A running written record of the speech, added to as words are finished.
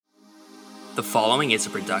The following is a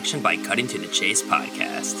production by Cutting to the Chase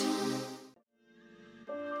podcast.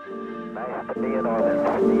 Nice to be in orbit.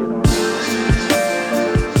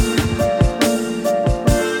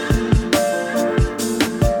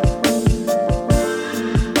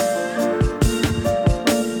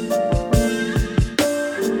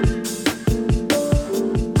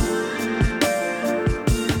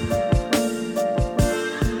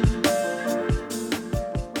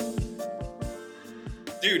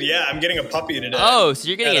 Dude, yeah, I'm getting a puppy today. Oh, so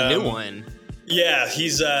you're getting a new one. Yeah,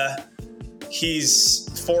 he's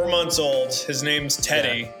 4 months old. His name's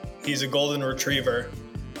Teddy. Yeah. He's a golden retriever.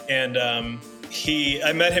 And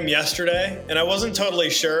I met him yesterday, and I wasn't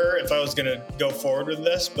totally sure if I was going to go forward with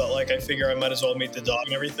this, but I figure I might as well meet the dog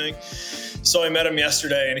and everything. So I met him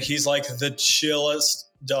yesterday, and he's the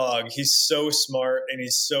chillest dog. He's so smart, and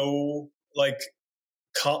he's so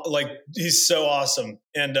he's so awesome.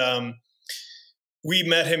 And we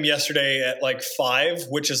met him yesterday at 5,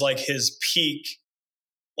 which is his peak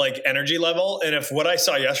energy level. And if what I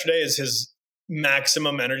saw yesterday is his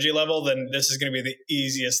maximum energy level, then this is going to be the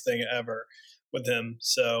easiest thing ever with him.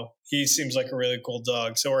 So he seems like a really cool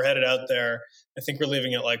dog. So we're headed out there. I think we're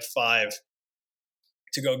leaving at 5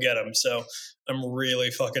 to go get him. So I'm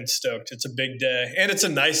really fucking stoked. It's a big day, and it's a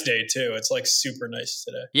nice day too. It's super nice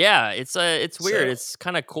today. Yeah, it's weird. It's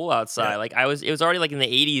kind of cool outside. Yeah. It was already in the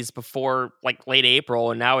 80s before late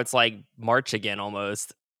April, and now it's March again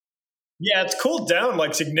almost. Yeah, it's cooled down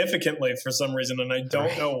significantly for some reason, and I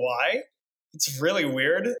don't know why. It's really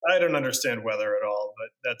weird. I don't understand weather at all,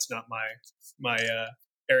 but that's not my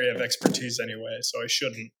area of expertise anyway, so I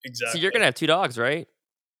shouldn't exactly. So you're gonna have 2 dogs, right?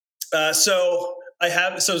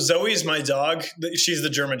 So Zoe's my dog. She's the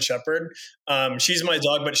German Shepherd. She's my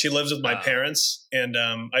dog, but she lives with my parents. And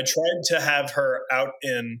I tried to have her out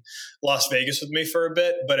in Las Vegas with me for a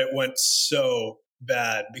bit, but it went so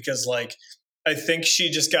bad because I think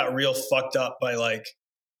she just got real fucked up by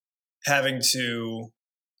having to,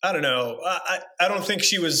 I don't know. I don't think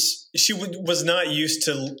she was not used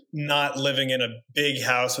to not living in a big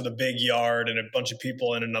house with a big yard and a bunch of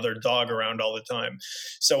people and another dog around all the time.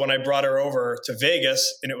 So when I brought her over to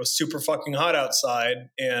Vegas and it was super fucking hot outside,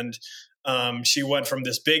 and she went from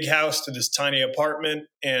this big house to this tiny apartment,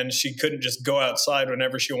 and she couldn't just go outside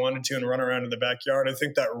whenever she wanted to and run around in the backyard. I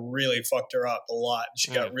think that really fucked her up a lot.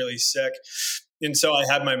 She got really sick. And so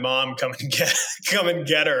I had my mom come and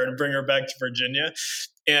get her and bring her back to Virginia.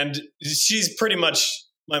 And she's pretty much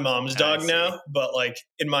my mom's dog now, but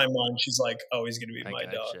in my mind, she's oh, he's gonna be my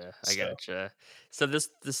dog. I gotcha. So this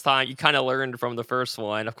time you kind of learned from the first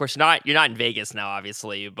one. Of course, you're not in Vegas now,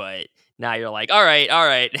 obviously, but now you're all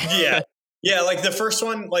right. Yeah. The first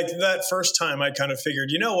one, that first time, I kind of figured,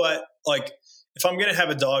 you know what, if I'm gonna have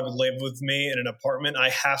a dog live with me in an apartment, I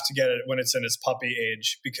have to get it when it's in its puppy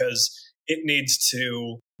age, because it needs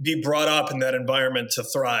to be brought up in that environment to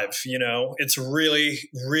thrive. It's really,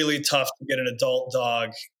 really tough to get an adult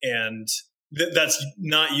dog and that's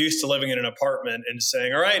not used to living in an apartment and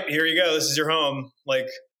saying, all right, here you go. This is your home.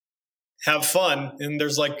 Have fun. And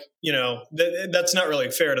there's that's not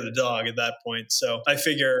really fair to the dog at that point. So I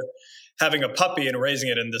figure having a puppy and raising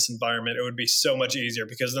it in this environment, it would be so much easier,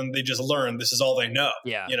 because then they just learn this is all they know.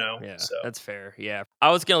 Yeah. Yeah. So that's fair. Yeah.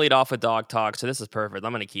 I was going to lead off with dog talk, so this is perfect.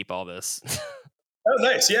 I'm going to keep all this. Oh,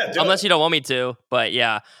 nice. Yeah. Unless you don't want me to, but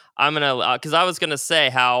yeah, I'm going to, because I was going to say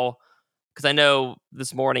because I know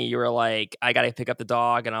this morning you were I got to pick up the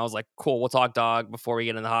dog, and I was cool, we'll talk dog before we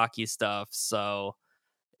get into the hockey stuff. So,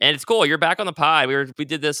 and it's cool. You're back on the pod. We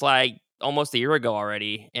did this almost a year ago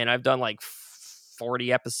already, and I've done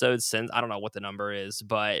 40 episodes since. I don't know what the number is,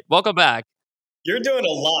 but welcome back. You're doing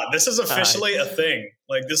a lot. This is officially a thing.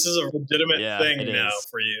 This is a legitimate thing now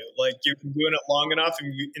for you. You've been doing it long enough,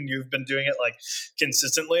 and you've been doing it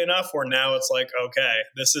consistently enough where now it's okay,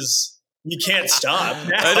 this is, you can't stop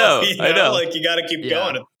now. I know. You got to keep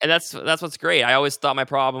going. And that's what's great. I always thought my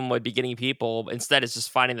problem would be getting people. Instead, it's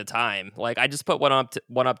just finding the time. I just put one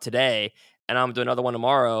up today, and I'm doing another one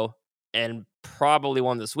tomorrow, and probably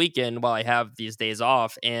one this weekend while I have these days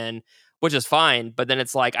off, and which is fine. But then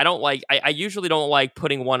it's I usually don't like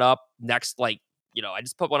putting one up next, I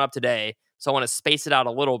just put one up today, so I want to space it out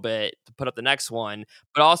a little bit to put up the next one.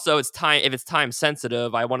 But also if it's time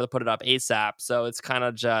sensitive, I wanted to put it up ASAP. So it's kind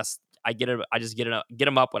of just, I just get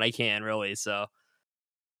them up when I can, really. So.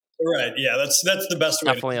 Right. Yeah. That's the best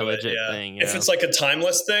way definitely to do a legit it. thing. If it's a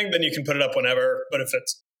timeless thing, then you can put it up whenever. But if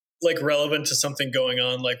it's relevant to something going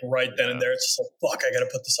on right then and there, it's just fuck, I gotta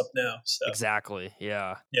put this up now. So exactly.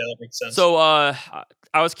 Yeah that makes sense. So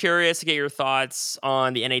I was curious to get your thoughts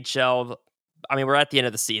on the NHL. I mean, we're at the end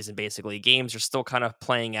of the season, basically. Games are still kind of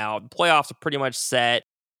playing out. The playoffs are pretty much set.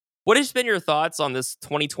 What has been your thoughts on this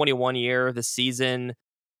 2021 year, the season?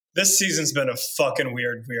 This season's been a fucking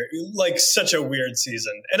like such a weird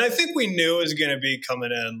season. And I think we knew it was going to be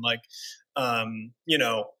coming in like, you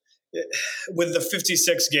know, with the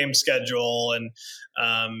 56 game schedule and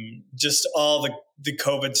just all the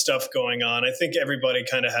COVID stuff going on. I think everybody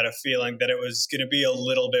kind of had a feeling that it was going to be a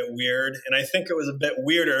little bit weird. And I think it was a bit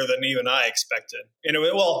weirder than even I expected. And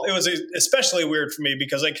it was especially weird for me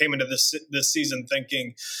because I came into this season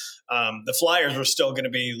thinking the Flyers were still going to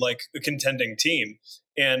be like a contending team.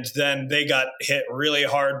 And then they got hit really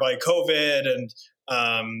hard by COVID,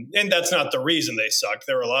 and that's not the reason they sucked.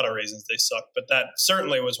 There were a lot of reasons they sucked, but that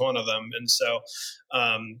certainly was one of them. And so,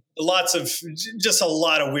 just a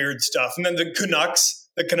lot of weird stuff. And then the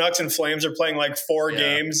Canucks and Flames are playing like 4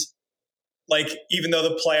 games. Like, even though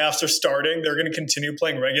the playoffs are starting, they're going to continue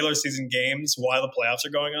playing regular season games while the playoffs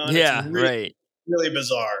are going on. Yeah, it's really, right. Really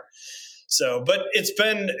bizarre. So, but it's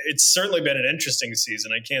certainly been an interesting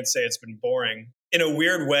season. I can't say it's been boring. In a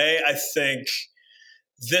weird way, I think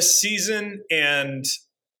this season, and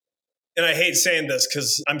I hate saying this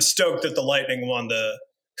because I'm stoked that the Lightning won the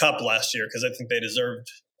Cup last year because I think they deserved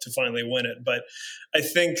to finally win it. But I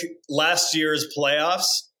think last year's playoffs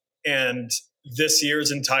and this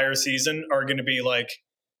year's entire season are going to be like,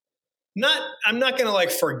 I'm not going to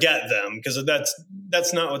like forget them because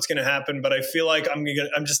that's not what's going to happen. But I feel like I'm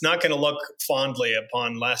just not going to look fondly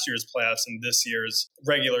upon last year's playoffs and this year's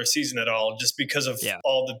regular season at all, just because of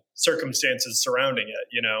all the circumstances surrounding it,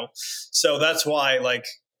 you know? So that's why, like,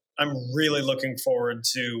 I'm really looking forward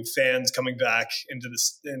to fans coming back into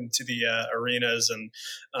the arenas. And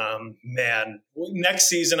man, next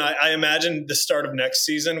season, I imagine the start of next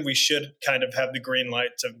season, we should kind of have the green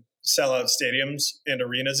light to sell out stadiums and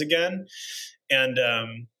arenas again. And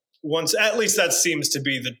once, at least that seems to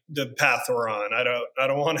be the path we're on. I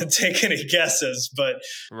don't want to take any guesses, but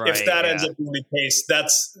if that ends up being the case,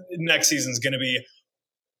 that's next season's going to be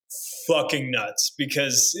fucking nuts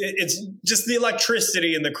because it's just the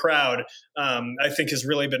electricity in the crowd. I think has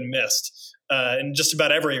really been missed in just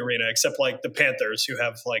about every arena except like the Panthers, who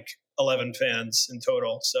have like 11 fans in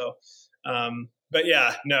total. So, but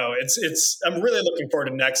yeah, no, I'm really looking forward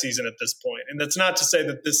to next season at this point. And that's not to say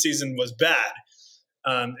that this season was bad.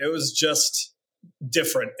 It was just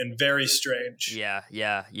different and very strange.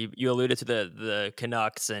 Yeah. You alluded to the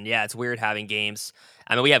Canucks, and it's weird having games.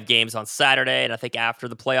 I mean, we have games on Saturday, and I think after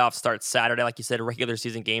the playoffs start Saturday, like you said, regular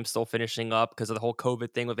season games still finishing up because of the whole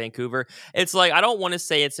COVID thing with Vancouver. It's like, I don't want to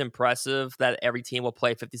say it's impressive that every team will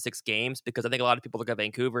play 56 games because I think a lot of people look at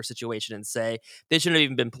Vancouver's situation and say they shouldn't have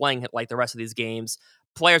even been playing like the rest of these games.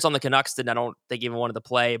 Players on the Canucks I don't think even wanted to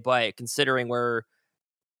play, but considering we're,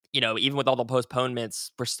 even with all the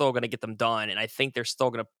postponements, we're still going to get them done. And I think they're still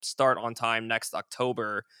going to start on time next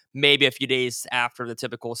October, maybe a few days after the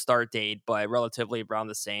typical start date, but relatively around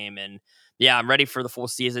the same. And I'm ready for the full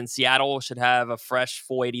season. Seattle should have a fresh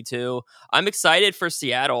full 82. I'm excited for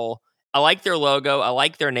Seattle. I like their logo. I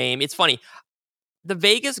like their name. It's funny. The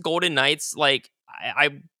Vegas Golden Knights, like,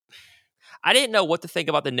 I didn't know what to think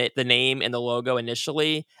about the name and the logo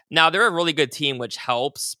initially. Now, they're a really good team, which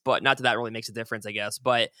helps, but not that really makes a difference, I guess.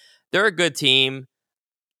 But they're a good team.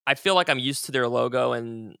 I feel like I'm used to their logo,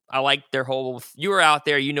 and I like their whole... You were out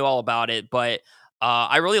there, you know all about it, but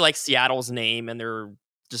I really like Seattle's name and their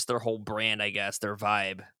whole brand, I guess, their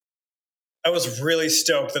vibe. I was really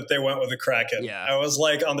stoked that they went with the Kraken. Yeah. I was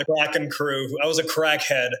like on the Kraken crew. I was a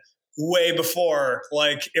crackhead way before,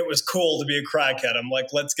 like, it was cool to be a crackhead. I'm like,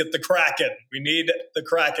 let's get the Kraken. We need the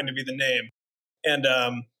Kraken to be the name. And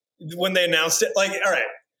when they announced it, like, all right,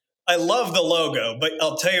 I love the logo, but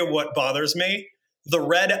I'll tell you what bothers me. The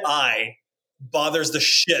red eye bothers the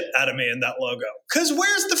shit out of me in that logo. Because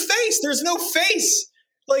where's the face? There's no face.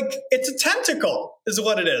 Like, it's a tentacle is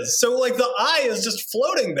what it is. So, like, the eye is just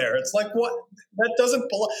floating there. It's like, what? That doesn't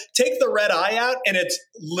belong. Take the red eye out, and it's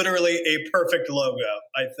literally a perfect logo,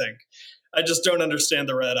 I think. I just don't understand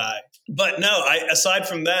the red eye. But no, aside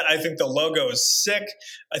from that, I think the logo is sick.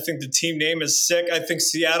 I think the team name is sick. I think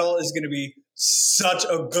Seattle is going to be such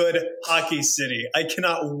a good hockey city. I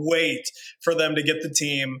cannot wait for them to get the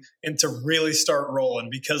team and to really start rolling,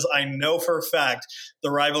 because I know for a fact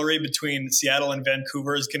the rivalry between Seattle and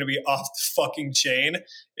Vancouver is going to be off the fucking chain.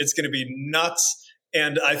 It's going to be nuts.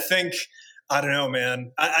 And I think, I don't know,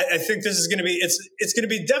 man. I think this is going to be, it's going to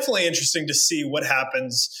be definitely interesting to see what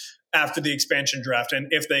happens after the expansion draft and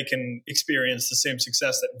if they can experience the same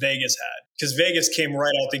success that Vegas had. Because Vegas came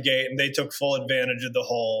right out the gate and they took full advantage of the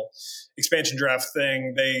whole expansion draft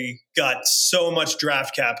thing. They got so much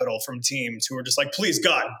draft capital from teams who were just like, please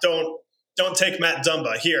God, don't don't take Matt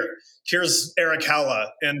Dumba. Here's Eric Howla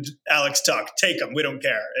and Alex Tuck. Take them. We don't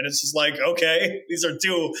care. And it's just like, okay, these are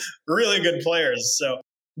two really good players. So,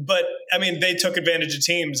 but I mean, they took advantage of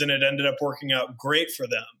teams and it ended up working out great for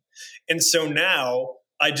them. And so now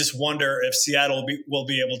I just wonder if Seattle will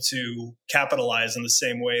be able to capitalize in the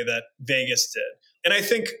same way that Vegas did. And I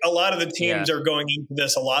think a lot of the teams are going into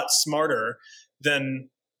this a lot smarter than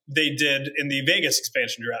they did in the Vegas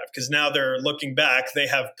expansion draft, because now they're looking back, they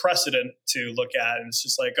have precedent to look at, and it's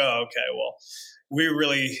just like, oh, okay, well, we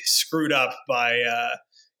really screwed up by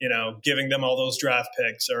giving them all those draft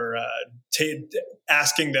picks, or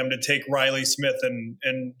asking them to take Riley Smith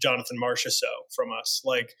and Jonathan Marchessault from us.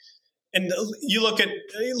 Like, and you look at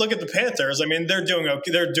the Panthers. I mean, they're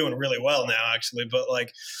doing really well now, actually, but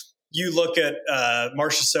like, you look at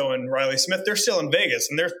Marchessault and Riley Smith, they're still in Vegas,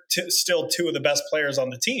 and they're still two of the best players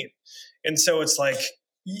on the team. And so it's like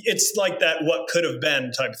that what could have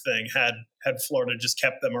been type thing had Florida just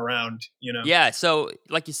kept them around, Yeah, so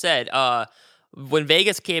like you said, when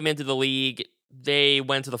Vegas came into the league, they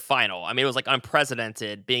went to the final. I mean, it was like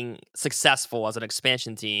unprecedented, being successful as an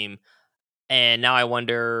expansion team. And now I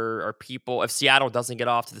wonder, if Seattle doesn't get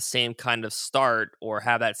off to the same kind of start or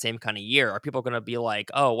have that same kind of year, are people going to be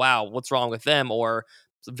like, oh, wow, what's wrong with them? Or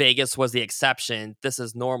Vegas was the exception. This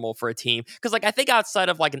is normal for a team. Because like, I think outside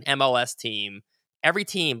of like an MLS team, every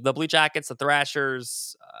team, the Blue Jackets, the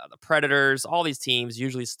Thrashers, the Predators, all these teams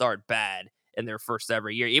usually start bad in their first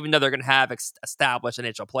every year, even though they're going to have established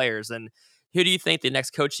NHL players. And who do you think the next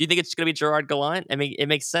coach? Do you think it's going to be Gerard Gallant? I mean, it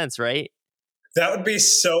makes sense, right? That would be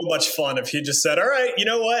so much fun if he just said, all right, you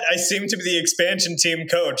know what? I seem to be the expansion team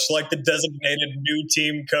coach, like the designated new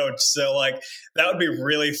team coach. So like, that would be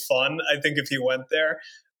really fun, I think, if he went there.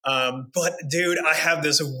 But dude, I have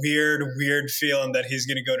this weird feeling that he's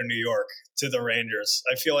going to go to New York, to the Rangers.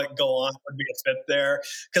 I feel like Gallant would be a fit there,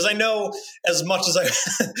 because I know as much as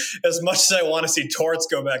I want to see Torts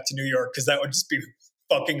go back to New York, because that would just be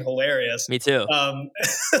fucking hilarious. Me too.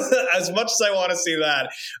 As much as I want to see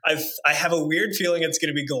that, I have a weird feeling it's going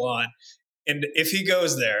to be Gallant. And if he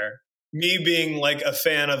goes there, me being like a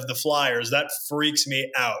fan of the Flyers, that freaks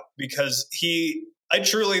me out, because I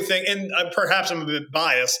truly think, and perhaps I'm a bit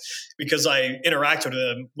biased because I interacted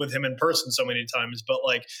with him in person so many times, but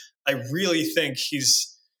like, I really think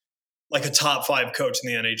he's like a top 5 coach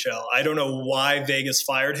in the NHL. I don't know why Vegas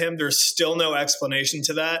fired him. There's still no explanation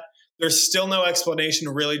to that. There's still no explanation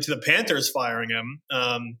really to the Panthers firing him.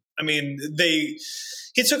 I mean,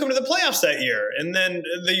 he took them to the playoffs that year, and then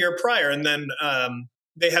the year prior, and then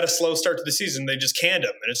they had a slow start to the season. They just canned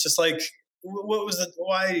him, and it's just like,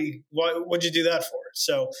 why would you do that for?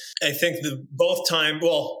 So I think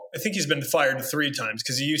I think he's been fired 3 times,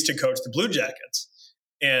 because he used to coach the Blue Jackets,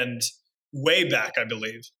 and way back, I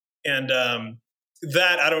believe, and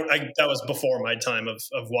that was before my time of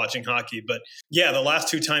watching hockey. But yeah, the last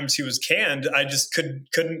 2 times he was canned, I just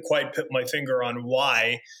couldn't quite put my finger on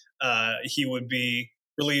why he would be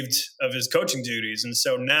relieved of his coaching duties. And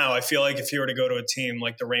so now I feel like if he were to go to a team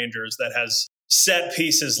like the Rangers that has set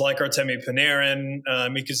pieces like Artemi Panarin,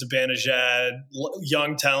 Mika Zibanejad,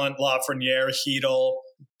 young talent, Lafreniere, Hedl,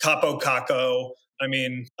 Capo Caco, I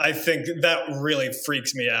mean, I think that really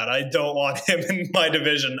freaks me out. I don't want him in my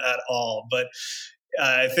division at all. But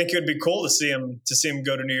I think it would be cool to see him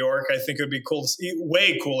go to New York. I think it would be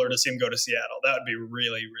way cooler to see him go to Seattle. That would be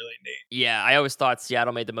really, really neat. Yeah, I always thought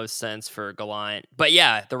Seattle made the most sense for Gallant. But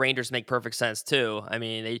yeah, the Rangers make perfect sense too. I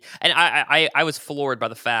mean, I was floored by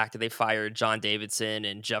the fact that they fired John Davidson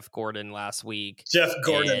and Jeff Gordon last week. Jeff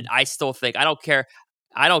Gordon. And I still think, I don't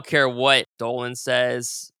care what Dolan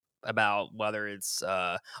says about whether it's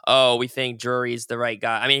we think Drury's the right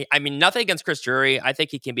guy. I mean nothing against Chris Drury. I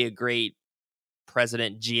think he can be a great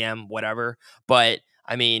president, GM, whatever. But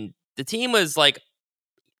I mean, the team was like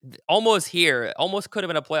almost could have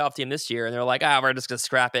been a playoff team this year, and they're like, we're just gonna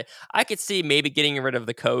scrap it. I could see maybe getting rid of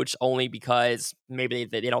the coach only because maybe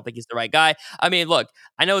they don't think he's the right guy. I mean, look,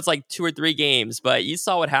 I know it's like 2 or 3 games, but you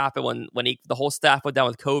saw what happened when the whole staff went down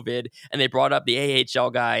with COVID, and they brought up the AHL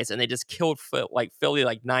guys, and they just killed Philly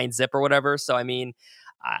like 9-0 or whatever. So I mean,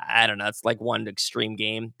 I don't know, it's like one extreme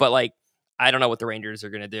game, but like, I don't know what the Rangers are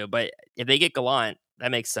gonna do. But if they get Gallant, that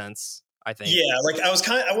makes sense, I think. Yeah, like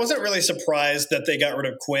I wasn't really surprised that they got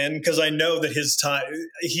rid of Quinn, because I know that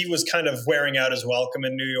he was kind of wearing out his welcome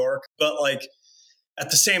in New York. But like, at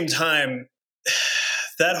the same time,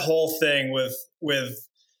 that whole thing with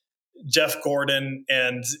Jeff Gordon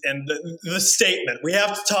and the statement, we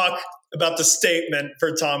have to talk about the statement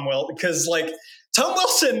for Tom Wilson, because like, Tom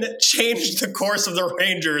Wilson changed the course of the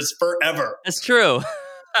Rangers forever. It's true.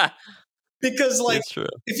 Because like,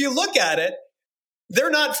 if you look at it, they're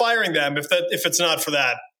not firing them if it's not for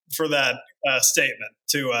that statement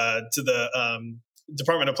to the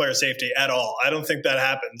Department of Player Safety at all. I don't think that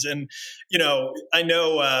happens. And I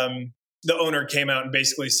know the owner came out and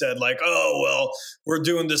basically said like, "Oh well, we're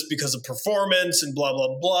doing this because of performance and blah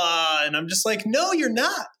blah blah." And I'm just like, "No, you're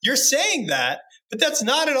not. You're saying that." But that's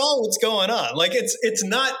not at all what's going on. Like it's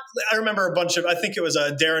not. I remember I think it was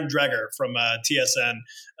Darren Dreger from TSN.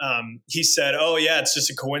 He said, "Oh yeah, it's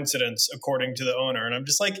just a coincidence," according to the owner. And I'm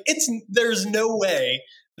just like, there's no way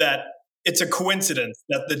that it's a coincidence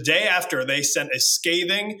that the day after they sent a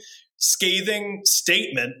scathing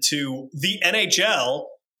statement to the NHL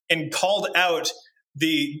and called out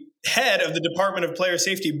the head of the Department of Player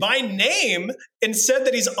Safety by name and said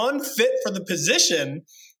that he's unfit for the position.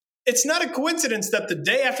 It's not a coincidence that the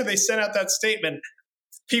day after they sent out that statement,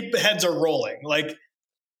 heads are rolling. Like,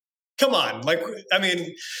 come on. Like, I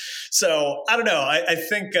mean, so I don't know. I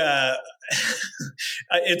think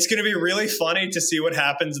it's going to be really funny to see what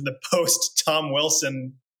happens in the post Tom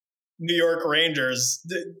Wilson New York Rangers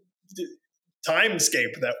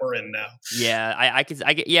timescape that we're in now. Yeah, I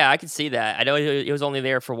could see that. I know he was only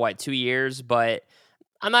there for 2 years, but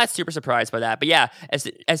I'm not super surprised by that. But yeah, as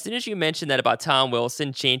soon as you mentioned that about Tom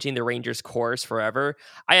Wilson changing the Rangers' course forever,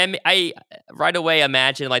 I right away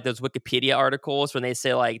imagine like those Wikipedia articles when they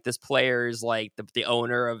say like this player is like the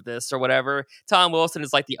owner of this or whatever. Tom Wilson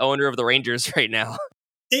is like the owner of the Rangers right now.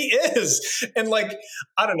 He is. And like,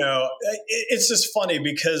 I don't know. It's just funny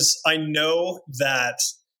because I know that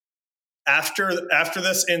after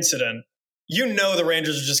this incident, the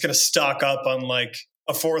Rangers are just going to stock up on like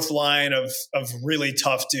a fourth line of really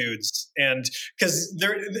tough dudes. And because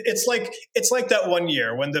it's like that one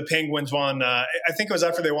year when the Penguins won, I think it was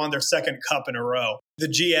after they won their second cup in a row. The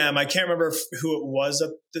GM, I can't remember who it was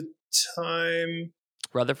at the time.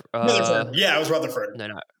 Rutherford. Yeah, it was Rutherford. No,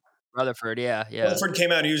 not Rutherford. Yeah. Rutherford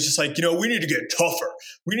came out and he was just like, we need to get tougher.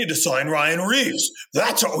 We need to sign Ryan Reeves.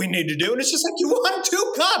 That's what we need to do. And it's just like, you won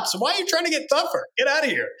 2 cups. Why are you trying to get tougher? Get out of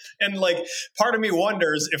here. And like, part of me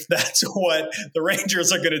wonders if that's what the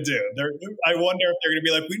Rangers are going to do. I wonder if they're going to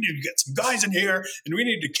be like, we need to get some guys in here and we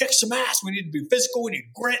need to kick some ass. We need to be physical. We need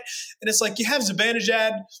grit. And it's like, you have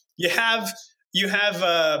Zibanejad, you have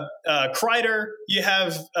Kreider, you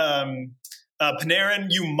have Panarin,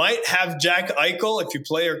 you might have Jack Eichel if you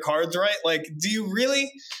play your cards right. Like, do you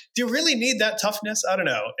really need that toughness? I don't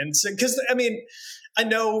know. And because I mean, I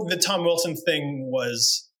know the Tom Wilson thing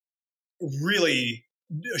was really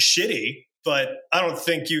shitty, but I don't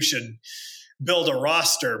think you should build a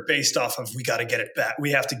roster based off of we got to get it back.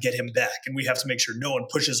 We have to get him back, and we have to make sure no one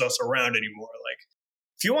pushes us around anymore. Like,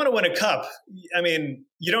 if you want to win a cup, I mean,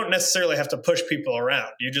 you don't necessarily have to push people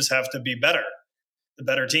around. You just have to be better, the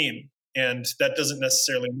better team. And that doesn't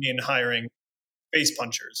necessarily mean hiring face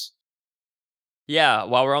punchers. Yeah,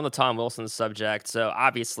 while we're on the Tom Wilson subject, so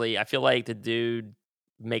obviously I feel like the dude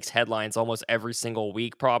makes headlines almost every single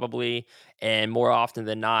week probably, and more often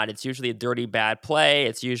than not, it's usually a dirty bad play.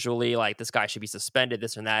 It's usually like this guy should be suspended,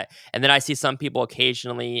 this and that. And then I see some people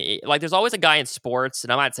occasionally, like there's always a guy in sports,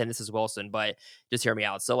 and I'm not saying this is Wilson, but just hear me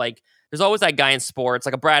out. So like there's always that guy in sports,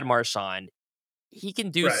 like a Brad Marchand. He can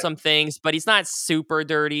do some things, but he's not super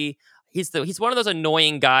dirty. He's one of those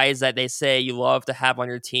annoying guys that they say you love to have on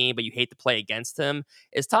your team, but you hate to play against him.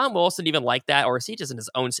 Is Tom Wilson even like that, or is he just in his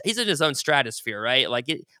own? He's in his own stratosphere, right? Like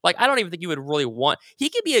I don't even think you would really want. He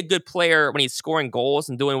could be a good player when he's scoring goals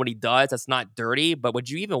and doing what he does. That's not dirty, but would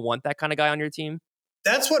you even want that kind of guy on your team?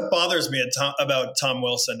 That's what bothers me about Tom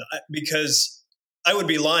Wilson, because I would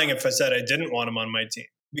be lying if I said I didn't want him on my team,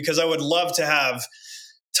 because I would love to have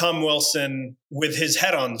Tom Wilson with his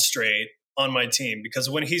head on straight on my team, because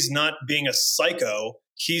when he's not being a psycho,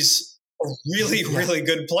 he's a really, really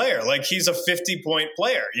good player. Like, he's a 50-point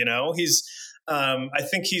player, he's, I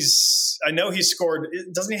know he scored,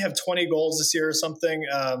 doesn't he have 20 goals this year or something?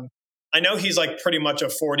 I know he's like pretty much a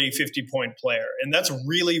 40, 50-point player, and that's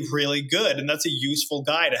really, really good. And that's a useful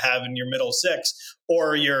guy to have in your middle six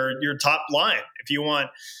or your top line. If you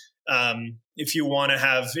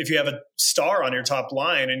have a star on your top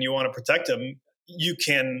line and you want to protect him, you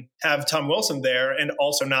can have Tom Wilson there and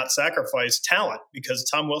also not sacrifice talent, because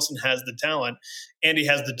Tom Wilson has the talent and he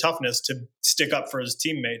has the toughness to stick up for his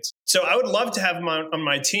teammates. So I would love to have him on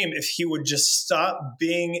my team if he would just stop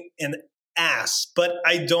being an ass, but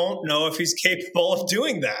I don't know if he's capable of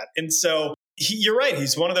doing that. And so you're right.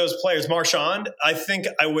 He's one of those players. Marchand, I think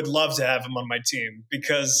I would love to have him on my team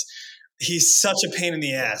because he's such a pain in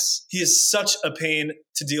the ass. He is such a pain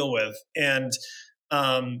to deal with. And,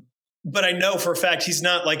 but I know for a fact he's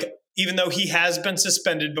not like even though he has been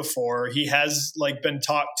suspended before, he has like been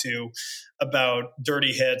talked to about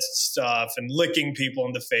dirty hits and stuff and licking people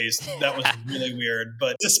in the face. That was really weird.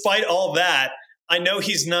 But despite all that, I know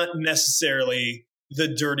he's not necessarily the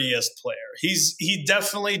dirtiest player. He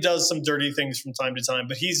definitely does some dirty things from time to time,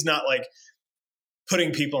 but he's not like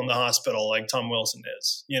putting people in the hospital like Tom Wilson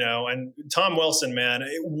is, you know. And Tom Wilson, man,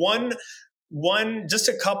 one just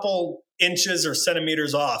a couple inches or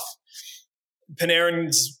centimeters off,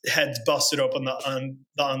 Panarin's head's busted open on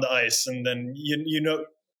the ice, and then you know,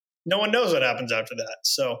 no one knows what happens after that.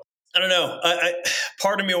 So I don't know. I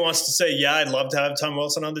part of me wants to say, yeah, I'd love to have Tom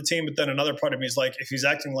Wilson on the team, but then another part of me is like, if he's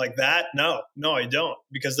acting like that, no, I don't,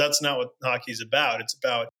 because that's not what hockey's about. It's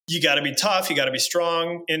about, you got to be tough, you got to be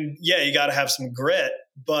strong, and yeah, you got to have some grit,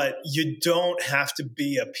 but you don't have to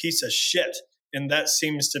be a piece of shit. And that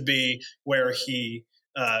seems to be where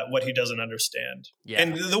what he doesn't understand. Yeah.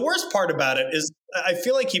 And the worst part about it is I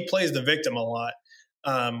feel like he plays the victim a lot,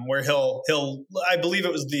 where he'll I believe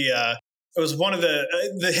it was one of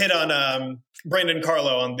the hit on Brandon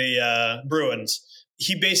Carlo on the Bruins.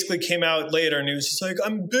 He basically came out later and he was just like,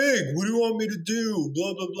 I'm big, what do you want me to do?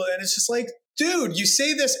 Blah, blah, blah. And it's just like, dude, you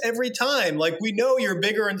say this every time. Like, we know you're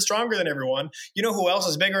bigger and stronger than everyone. You know who else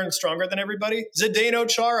is bigger and stronger than everybody? Zdeno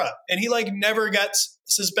Chara. And he like never got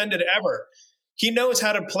suspended ever. He knows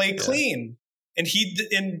how to play clean. And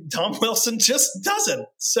Tom Wilson just doesn't.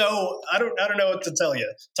 So I don't know what to tell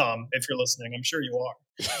you, Tom, if you're listening. I'm sure you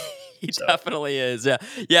are. He definitely is.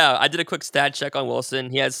 Yeah. I did a quick stat check on Wilson.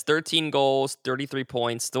 He has 13 goals, 33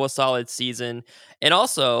 points, still a solid season. And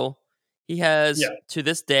also, he has to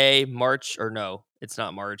this day, it's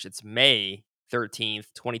not March, it's May 13th,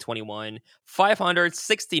 2021,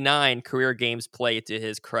 569 career games played to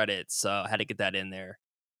his credit. So I had to get that in there.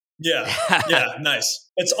 Yeah, nice.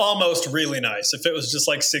 It's almost really nice. If it was just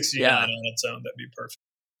like 69 on its own, that'd be perfect.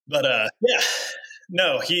 But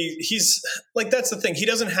no, he's like, that's the thing. He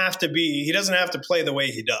doesn't have to play the way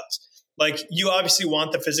he does. Like, you obviously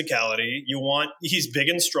want the physicality. He's big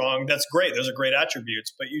and strong. That's great. Those are great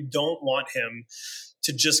attributes, but you don't want him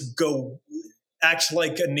to just go act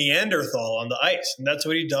like a Neanderthal on the ice. And that's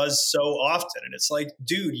what he does so often. And it's like,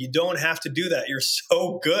 dude, you don't have to do that. You're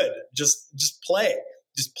so good. Just play.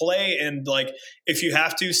 Just play, and like, if you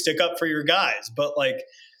have to, stick up for your guys. But like,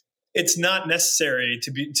 it's not necessary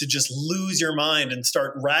to just lose your mind and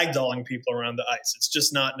start ragdolling people around the ice. It's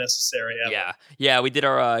just not necessary ever. Yeah. We did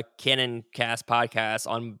our Canon Cast podcast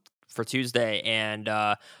for Tuesday, and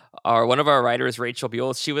one of our writers, Rachel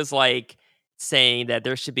Buell, she was like saying that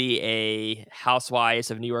there should be a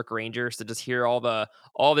Housewives of New York Rangers to just hear all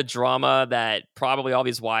the drama that probably all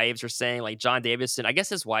these wives are saying. Like John Davison, I guess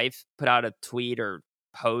his wife put out a tweet or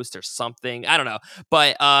post or something, I don't know,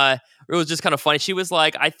 but it was just kind of funny. She was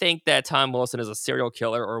like, I think that Tom Wilson is a serial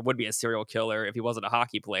killer, or would be a serial killer if he wasn't a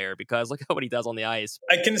hockey player, because look at what he does on the ice.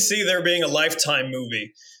 I can see there being a Lifetime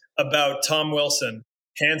movie about Tom Wilson.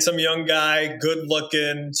 Handsome young guy, good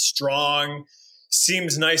looking, strong,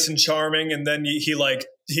 seems nice and charming, and then he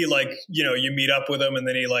you meet up with him, and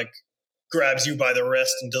then he like grabs you by the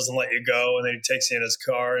wrist and doesn't let you go, and then he takes you in his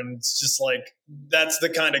car, and it's just like, that's the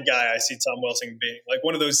kind of guy I see Tom Wilson being, like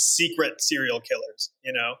one of those secret serial killers,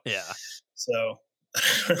 you know? Yeah. So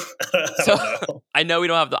I know we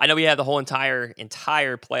have the whole entire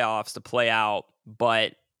playoffs to play out,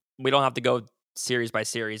 but we don't have to go series by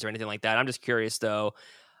series or anything like that. I'm just curious though.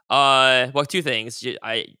 Well, two things.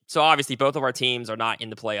 So obviously both of our teams are not in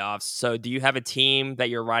the playoffs. So do you have a team that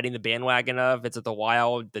you're riding the bandwagon of? Is it the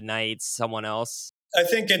Wild, the Knights, someone else? I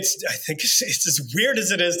think it's as weird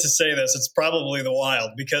as it is to say this, it's probably the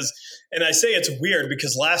Wild, and I say it's weird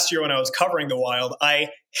because last year when I was covering the Wild, I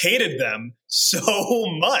hated them so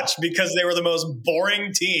much because they were the most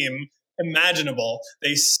boring team imaginable.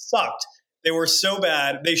 They sucked. They were so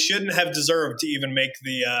bad. They shouldn't have deserved to even make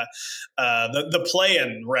the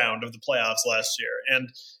play-in round of the playoffs last year.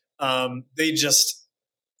 And they just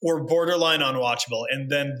were borderline unwatchable. And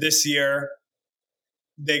then this year,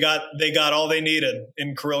 they got all they needed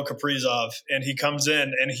in Kirill Kaprizov, and he comes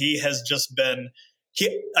in and he has just been.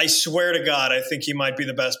 I swear to God, I think he might be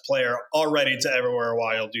the best player already to ever wear a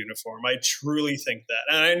Wild uniform. I truly think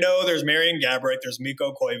that. And I know there's Marian Gaborik, there's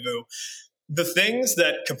Mikko Koivu. The things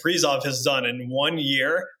that Kaprizov has done in 1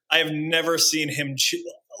 year, I have never seen him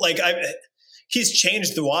he's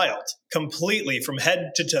changed the Wild completely from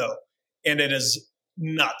head to toe, and it is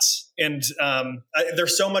nuts. And they're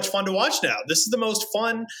so much fun to watch now. This is the most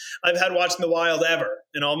fun I've had watching the Wild ever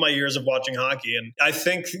in all my years of watching hockey. And I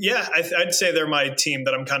think, I'd say they're my team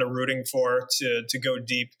that I'm kind of rooting for to go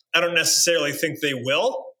deep. I don't necessarily think they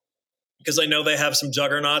will, because I know they have some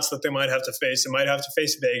juggernauts that they might have to face. They might have to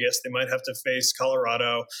face Vegas. They might have to face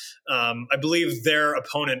Colorado. I believe their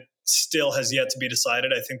opponent still has yet to be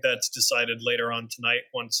decided. I think that's decided later on tonight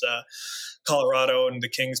once Colorado and the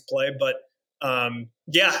Kings play. But I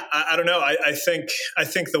don't know. I think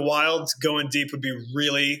the Wild going deep would be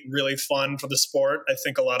really, really fun for the sport. I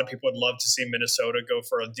think a lot of people would love to see Minnesota go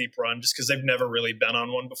for a deep run just because they've never really been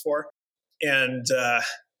on one before. And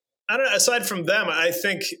I don't know. Aside from them, I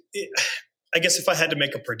think, I guess if I had to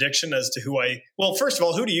make a prediction as to well, first of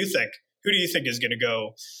all, who do you think? Who do you think is going to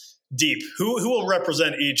go deep? Who will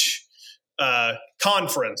represent each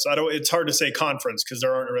conference? It's hard to say conference because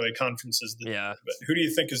there aren't really conferences. But who do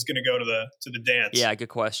you think is going to go to the dance? Yeah, good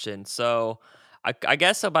question. So I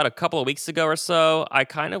guess about a couple of weeks ago or so, I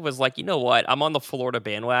kind of was like, you know what? I'm on the Florida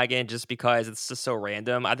bandwagon just because it's just so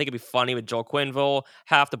random. I think it'd be funny with Joel Quenneville,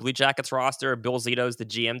 half the Blue Jackets roster, Bill Zito's the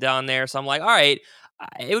GM down there. So I'm like, all right,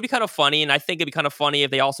 it would be kind of funny. And I think it'd be kind of funny if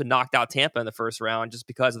they also knocked out Tampa in the first round just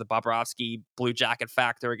because of the Bobrovsky Blue Jacket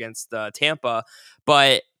factor against Tampa.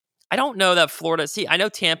 But I don't know that Florida. See, I know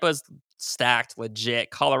Tampa's stacked, legit.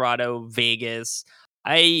 Colorado, Vegas.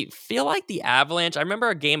 I feel like the Avalanche. I remember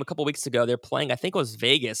a game a couple weeks ago. They're playing. I think it was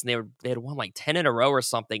Vegas, and they had won like 10 in a row or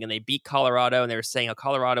something, and they beat Colorado. And they were saying how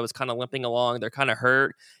Colorado was kind of limping along. They're kind of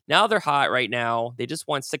hurt. Now they're hot right now. They just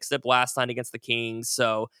won 6-zip last night against the Kings,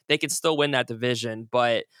 so they can still win that division.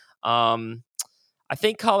 But I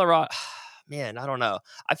think Colorado. Man, I don't know.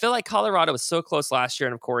 I feel like Colorado was so close last year,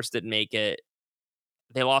 and of course didn't make it.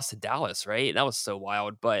 They lost to Dallas, right? That was so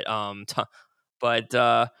wild. But but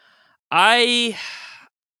I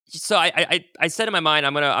so I said in my mind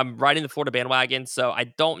I'm riding the Florida bandwagon, so I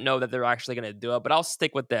don't know that they're actually gonna do it, but I'll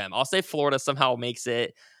stick with them. I'll say Florida somehow makes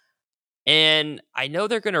it, and I know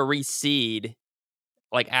they're gonna reseed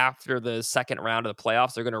like after the second round of the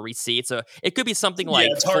playoffs. They're gonna reseed, so it could be something like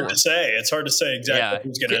It's hard to say. It's hard to say exactly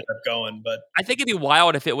who's going to end up going, but I think it'd be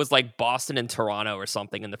wild if it was like Boston and Toronto or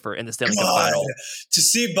something in the Stanley Cup final. To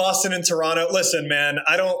see Boston and Toronto. Listen, man,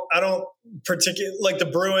 I don't particularly like the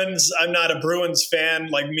Bruins. I'm not a Bruins fan.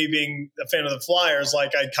 Like me being a fan of the Flyers,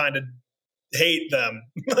 like I kind of hate them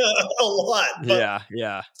a lot. But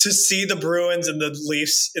Yeah. to see the Bruins and the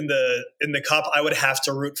Leafs in the cup, I would have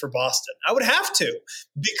to root for Boston. I would have to,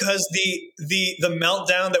 because the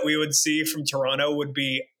meltdown that we would see from Toronto would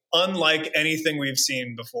be unlike anything we've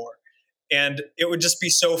seen before. And it would just be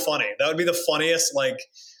so funny. That would be the funniest, like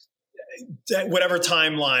whatever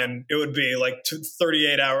timeline it would be, like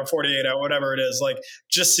 38 hour, 48 hour, whatever it is, like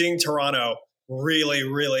just seeing Toronto really,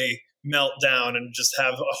 really melt down and just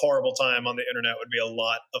have a horrible time on the internet would be a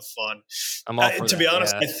lot of fun. I'm all for to that, be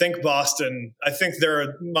honest, yeah. I think Boston, I think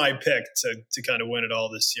they're my pick to kind of win it all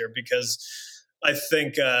this year, because I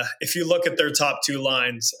think if you look at their top two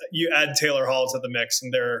lines, you add Taylor Hall to the mix,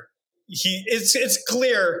 and it's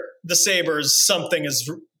clear the Sabres, something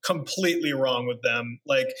is completely wrong with them.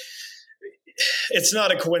 Like, it's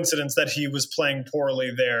not a coincidence that he was playing poorly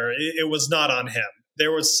there. It was not on him.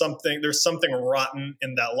 There's something rotten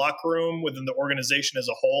in that locker room within the organization as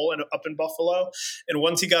a whole and up in Buffalo. And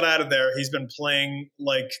once he got out of there, he's been playing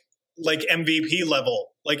like MVP level,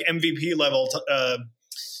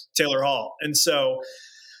 Taylor Hall. And so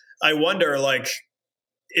I wonder, like,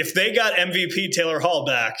 if they got MVP Taylor Hall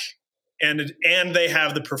back and they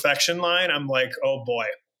have the perfection line, I'm like, oh boy,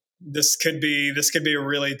 this could be a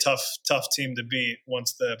really tough team to beat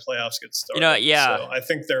once the playoffs get started. So I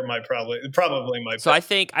think they're probably my pick. So I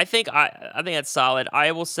think that's solid.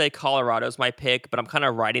 I will say Colorado's my pick, but I'm kind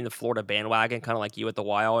of riding the Florida bandwagon, kind of like you with the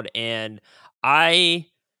Wild. And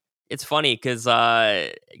it's funny because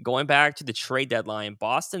going back to the trade deadline,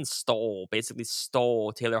 Boston basically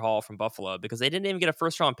stole Taylor Hall from Buffalo because they didn't even get a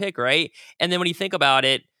first round pick, right? And then when you think about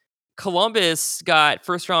it, Columbus got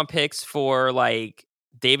first round picks for like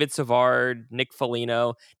David Savard, Nick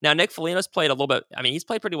Foligno. Now, Nick Foligno's played a little bit. I mean, he's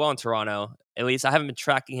played pretty well in Toronto. At least I haven't been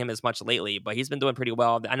tracking him as much lately, but he's been doing pretty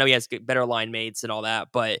well. I know he has better line mates and all that,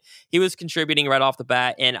 but he was contributing right off the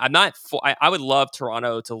bat. And I would love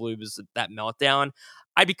Toronto to lose that meltdown.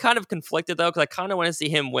 I'd be kind of conflicted, though, because I kind of want to see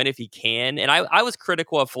him win if he can. And I was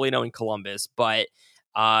critical of Foligno in Columbus, but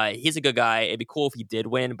he's a good guy. It'd be cool if he did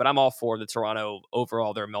win, but I'm all for the Toronto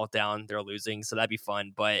overall. Their meltdown, they're losing, so that'd be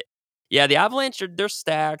fun. But yeah, the Avalanche, they're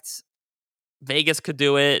stacked. Vegas could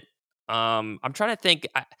do it. I'm trying to think.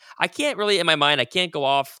 I can't really, in my mind, I can't go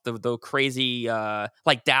off the crazy,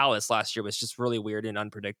 like Dallas last year was just really weird and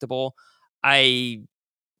unpredictable. That'd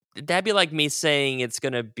be like me saying it's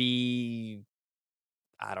going to be,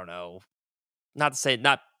 I don't know, not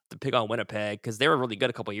to pick on Winnipeg because they were really good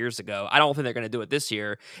a couple years ago. I don't think they're going to do it this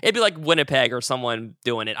year. It'd be like Winnipeg or someone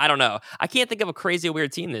doing it. I don't know. I can't think of a crazy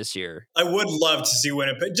weird team this year. I would love to see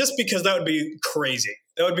Winnipeg, just because that would be crazy.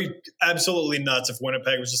 That would be absolutely nuts if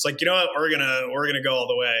Winnipeg was just like, you know what, we're gonna go all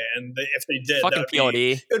the way. And if they did, Fucking POD.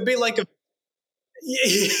 it would be like a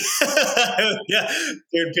yeah,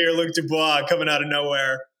 dude, Pierre-Luc Dubois coming out of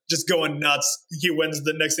nowhere, just going nuts. He wins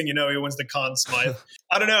the next thing you know, he wins the Conn Smythe.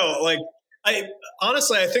 I don't know, like. I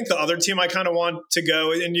think the other team I kind of want to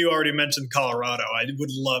go, and you already mentioned Colorado. I would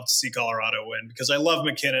love to see Colorado win because I love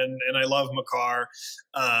McKinnon and I love Makar.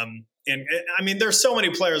 And I mean, there's so many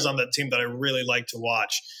players on that team that I really like to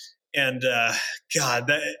watch. And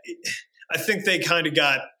God, I think they kind of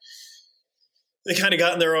got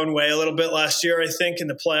in their own way a little bit last year, I think, in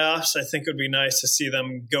the playoffs. I think it would be nice to see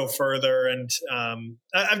them go further. And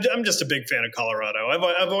I'm just a big fan of Colorado.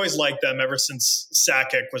 I've always liked them ever since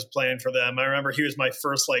Sakic was playing for them. I remember he was my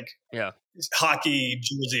first hockey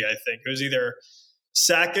jersey, I think. It was either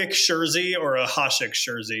Sakic jersey or a Hasek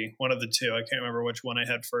jersey, one of the two. I can't remember which one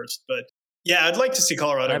I had first. But yeah, I'd like to see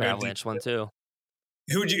Colorado. I have an Avalanche one too.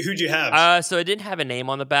 Who'd you have? So it didn't have a name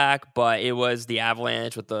on the back, but it was the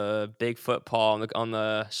Avalanche with the big foot paw on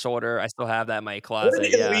the shoulder. I still have that in my closet. What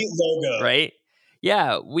an elite logo, right?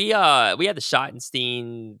 Yeah, we had the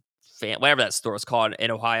Schottenstein whatever that store was called in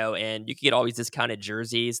Ohio, and you could get all these discounted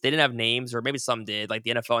jerseys. They didn't have names, or maybe some did, like the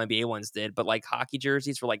NFL, NBA ones did, but like hockey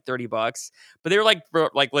jerseys for like $30. But they were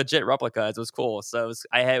like legit replicas. It was cool. So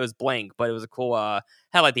it was blank, but it was a cool.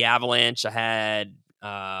 Had like the Avalanche. I had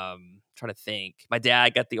trying to think. My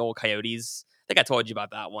dad got the old Coyotes. I think I told you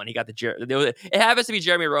about that one. He got it happens to be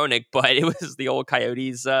Jeremy Roenick, but it was the old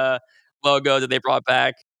Coyotes logo that they brought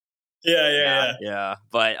back. Yeah.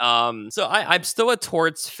 But so I'm still a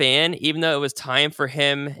Torts fan, even though it was time for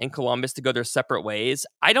him and Columbus to go their separate ways.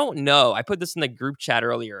 I don't know. I put this in the group chat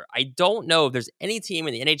earlier. I don't know if there's any team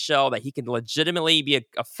in the NHL that he can legitimately be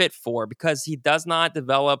a fit for, because he does not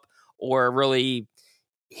develop, or really,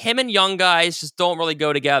 him and young guys just don't really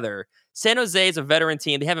go together. San Jose is a veteran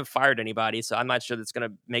team. They haven't fired anybody, so I'm not sure that's going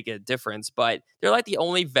to make a difference. But they're like the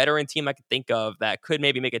only veteran team I could think of that could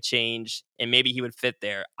maybe make a change, and maybe he would fit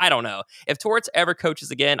there. I don't know. If Torts ever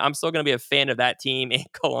coaches again, I'm still going to be a fan of that team in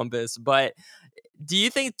Columbus. But do you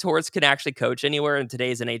think Torts can actually coach anywhere in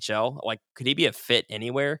today's NHL? Like, could he be a fit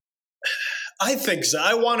anywhere? I think so.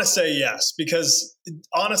 I want to say yes, because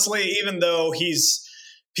honestly, even though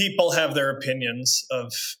people have their opinions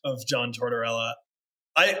of John Tortorella,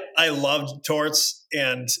 I loved Torts,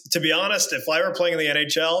 and to be honest, if I were playing in the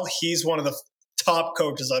NHL, he's one of the top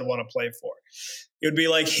coaches I'd want to play for. It would be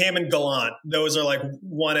like him and Gallant. Those are like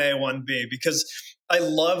 1A, 1B, because I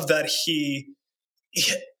love that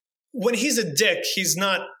when he's a dick, he's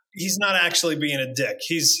not actually being a dick.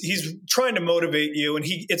 He's trying to motivate you, and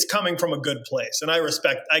it's coming from a good place. And I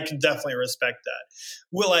can definitely respect that.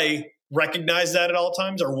 Will I recognize that at all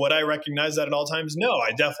times, or would I recognize that at all times? No,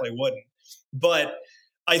 I definitely wouldn't. But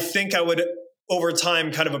I think I would, over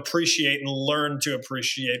time, kind of appreciate and learn to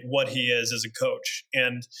appreciate what he is as a coach.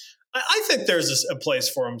 And I think there's a place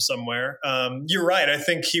for him somewhere. You're right. I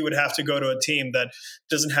think he would have to go to a team that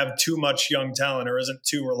doesn't have too much young talent, or isn't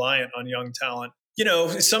too reliant on young talent. You know,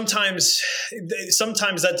 sometimes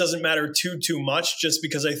that doesn't matter too much, just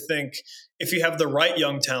because I think if you have the right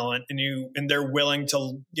young talent and they're willing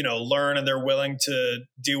to, learn, and they're willing to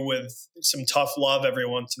deal with some tough love every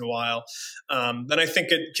once in a while, then I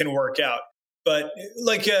think it can work out. But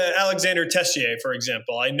like Alexander Tessier, for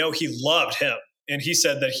example, I know he loved him. And he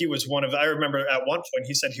said that he was I remember at one point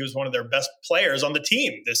he said he was one of their best players on the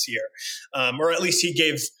team this year. Or at least he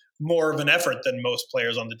gave more of an effort than most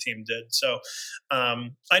players on the team did. So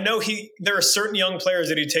I know there are certain young players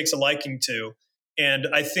that he takes a liking to. And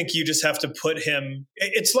I think you just have to put him,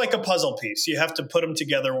 it's like a puzzle piece. You have to put them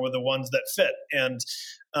together with the ones that fit. And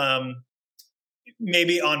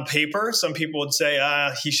maybe on paper, some people would say,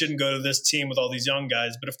 he shouldn't go to this team with all these young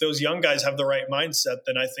guys. But if those young guys have the right mindset,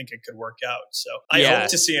 then I think it could work out. So I hope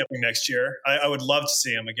to see him next year. I would love to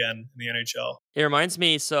see him again in the NHL. It reminds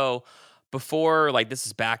me, so before, this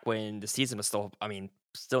is back when the season was still in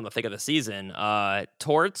the thick of the season,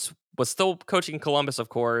 Torts was still coaching Columbus, of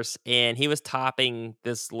course, and he was topping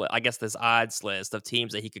this odds list of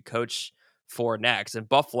teams that he could coach for next, and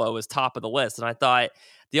Buffalo was top of the list. And I thought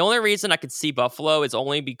the only reason I could see Buffalo is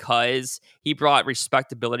only because he brought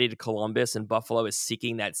respectability to Columbus, and Buffalo is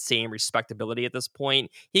seeking that same respectability at this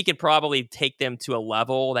point. He could probably take them to a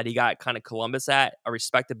level that he got kind of Columbus at, a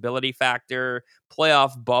respectability factor,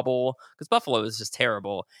 playoff bubble, because Buffalo is just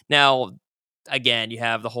terrible. Now, again, you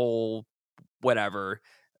have the whole whatever.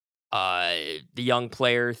 uh, the young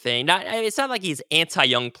player thing. It's not like he's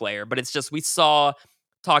anti-young player, but it's just we saw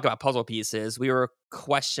talk about puzzle pieces. We were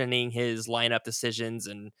questioning his lineup decisions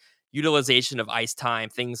and utilization of ice time,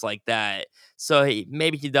 things like that. So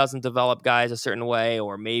maybe he doesn't develop guys a certain way,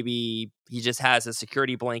 or maybe he just has a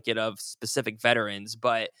security blanket of specific veterans.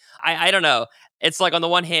 But I don't know. It's like on the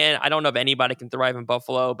one hand, I don't know if anybody can thrive in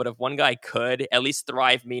Buffalo, but if one guy could at least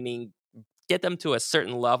thrive, meaning get them to a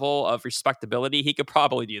certain level of respectability, he could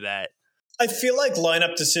probably do that. I feel like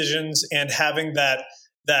lineup decisions and having that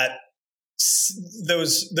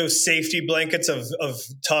those safety blankets of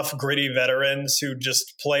tough, gritty veterans who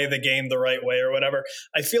just play the game the right way or whatever.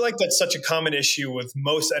 I feel like that's such a common issue with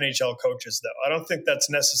most NHL coaches, though. I don't think that's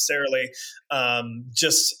necessarily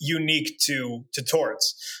just unique to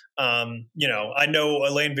Torts. I know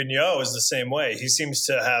Alain Vigneault is the same way. He seems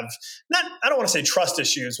to have I don't want to say trust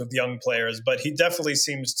issues with young players, but he definitely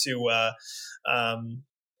seems to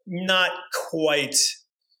not quite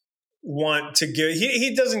want to give.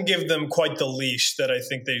 He doesn't give them quite the leash that I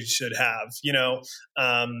think they should have,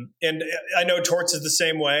 and I know Torts is the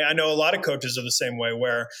same way. I know a lot of coaches are the same way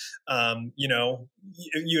where,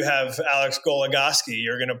 you have Alex Goligoski,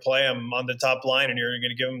 you're going to play him on the top line and you're going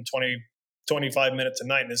to give him 25 minutes a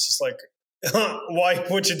night. And it's just like, why,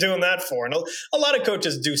 what you doing that for? And a lot of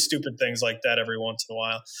coaches do stupid things like that every once in a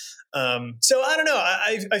while. So I don't know.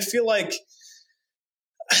 I feel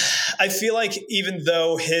like even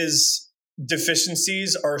though his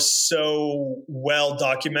deficiencies are so well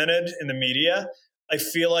documented in the media, I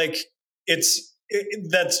feel like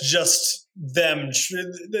that's just them.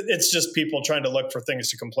 It's just people trying to look for things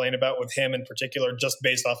to complain about with him in particular, just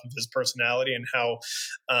based off of his personality and how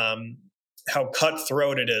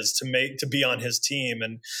cutthroat it is to be on his team,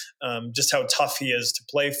 and just how tough he is to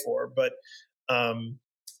play for. But I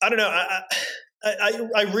don't know.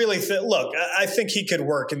 I really think, look, I think he could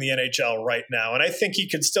work in the NHL right now, and I think he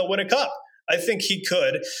could still win a cup. I think he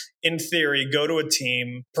could, in theory, go to a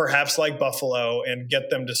team, perhaps like Buffalo, and get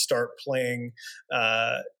them to start playing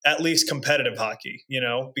at least competitive hockey,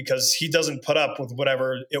 because he doesn't put up with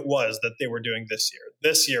whatever it was that they were doing this year.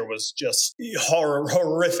 This year was just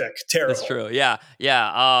horrific, terrible. That's true. Yeah.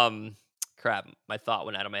 Crap, my thought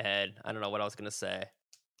went out of my head. I don't know what I was going to say.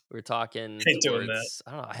 We were talking doing that.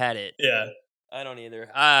 I don't know. I had it. Yeah. I don't either.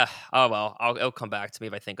 Oh well, it'll come back to me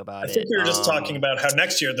if I think about it. I think we were just talking about how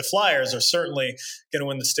next year the Flyers are certainly going to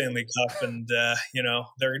win the Stanley Cup, and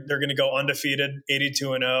they're going to go undefeated,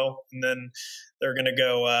 82-0, and then they're going to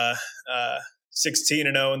go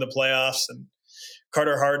 16-0 in the playoffs. And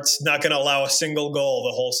Carter Hart's not going to allow a single goal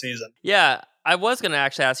the whole season. Yeah, I was going to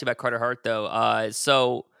actually ask you about Carter Hart though.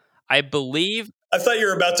 So I believe. I thought you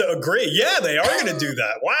were about to agree. Yeah, they are going to do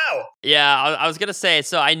that. Wow. Yeah, I was going to say,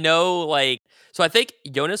 so I know, so I think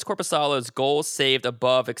Jonas Korpisalo's goals saved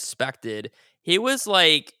above expected. He was,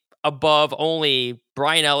 above only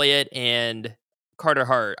Brian Elliott and Carter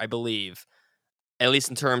Hart, I believe, at least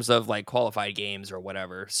in terms of, qualified games or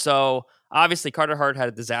whatever. So, obviously, Carter Hart had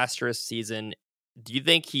a disastrous season. Do you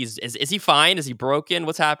think is he fine? Is he broken?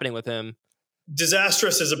 What's happening with him?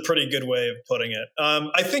 Disastrous is a pretty good way of putting it.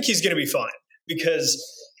 I think he's going to be fine, because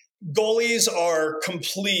goalies are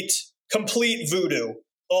complete voodoo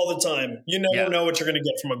all the time. You never know what you're going to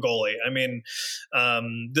get from a goalie. I mean,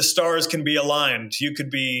 the stars can be aligned. You could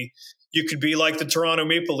be like the Toronto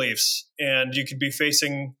Maple Leafs, and you could be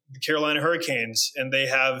facing the Carolina Hurricanes, and they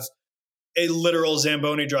have a literal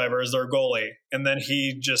Zamboni driver as their goalie, and then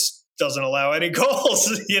he just doesn't allow any goals,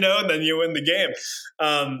 and then you win the game.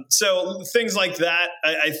 So things like that,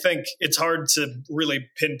 I think it's hard to really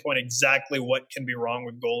pinpoint exactly what can be wrong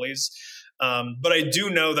with goalies. But I do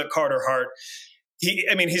know that Carter Hart,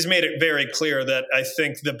 he's made it very clear that I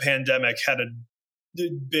think the pandemic had a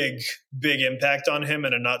big impact on him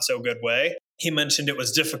in a not so good way. He mentioned it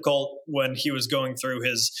was difficult when he was going through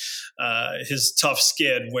his tough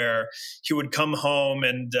skid, where he would come home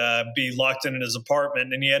and be locked in his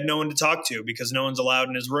apartment, and he had no one to talk to because no one's allowed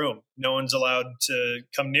in his room. No one's allowed to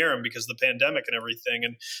come near him because of the pandemic and everything.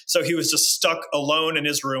 And so he was just stuck alone in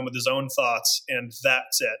his room with his own thoughts, and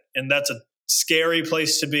that's it. And that's a scary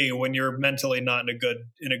place to be when you're mentally not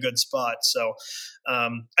in a good spot. So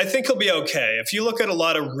I think he'll be okay. If you look at a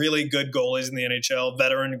lot of really good goalies in the NHL,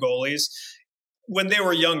 veteran goalies, when they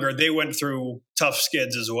were younger, they went through tough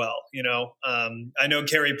skids as well. I know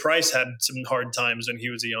Carey Price had some hard times when he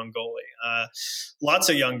was a young goalie. Lots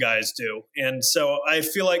of young guys do. And so I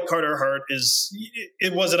feel like Carter Hart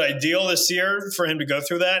was it ideal this year for him to go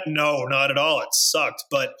through that? No, not at all. It sucked.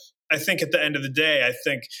 But I think at the end of the day, I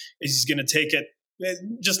think he's going to take it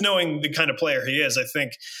just knowing the kind of player he is, I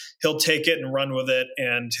think he'll take it and run with it,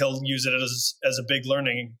 and he'll use it as a big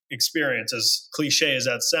learning experience. As cliche as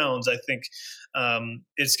that sounds, I think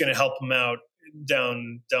it's going to help him out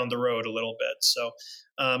down the road a little bit. So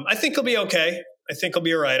I think he'll be okay. I think he'll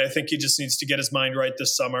be all right. I think he just needs to get his mind right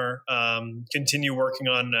this summer, continue working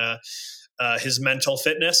on his mental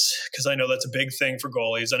fitness, because I know that's a big thing for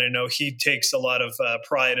goalies, and I know he takes a lot of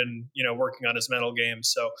pride in working on his mental game.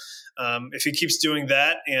 So if he keeps doing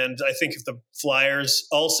that, and I think if the Flyers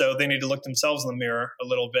also, they need to look themselves in the mirror a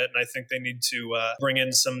little bit, and I think they need to bring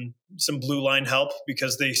in some blue line help,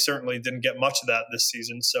 because they certainly didn't get much of that this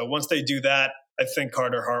season. So once they do that, I think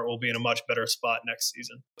Carter Hart will be in a much better spot next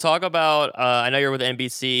season. Talk about. I know you're with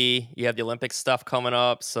NBC. You have the Olympic stuff coming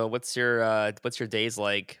up. So what's your days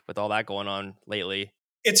like with all that going on lately?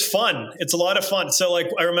 It's fun. It's a lot of fun. So, like,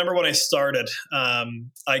 I remember when I started,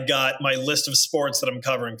 I got my list of sports that I'm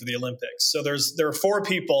covering for the Olympics. So there are 4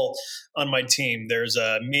 people on my team. There's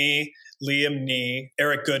me, Liam Nee,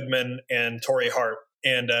 Eric Goodman, and Torrey Hart,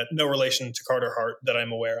 and no relation to Carter Hart that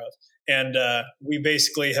I'm aware of. And we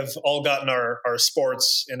basically have all gotten our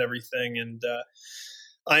sports and everything. And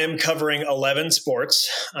I am covering 11 sports.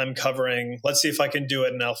 I'm covering, let's see if I can do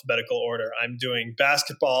it in alphabetical order. I'm doing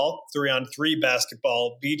basketball, 3-on-3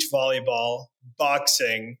 basketball, beach volleyball,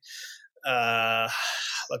 boxing,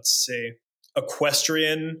 let's see,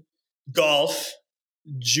 equestrian, golf,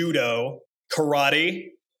 judo, karate.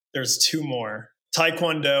 There's 2 more.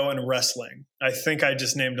 Taekwondo and wrestling. I think I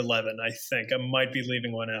just named 11. I think I might be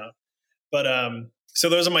leaving one out. But so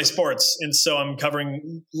those are my sports. And so I'm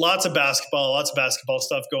covering lots of basketball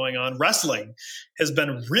stuff going on. Wrestling has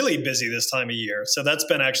been really busy this time of year. So that's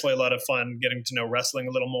been actually a lot of fun, getting to know wrestling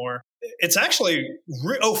a little more. It's actually,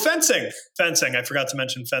 fencing. Fencing. I forgot to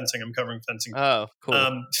mention fencing. I'm covering fencing. Oh,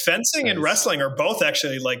 cool. Fencing and wrestling are both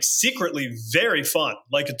actually like secretly very fun,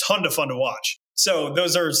 like a ton of fun to watch. So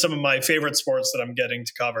those are some of my favorite sports that I'm getting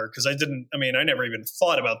to cover, because I never even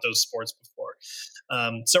thought about those sports before.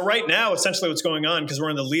 So right now, essentially what's going on, because we're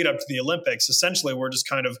in the lead up to the Olympics, essentially we're just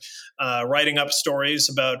kind of writing up stories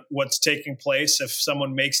about what's taking place. If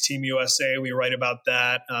someone makes Team USA, we write about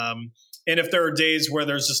that. And if there are days where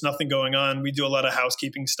there's just nothing going on, we do a lot of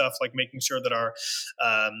housekeeping stuff, like making sure that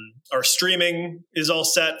our streaming is all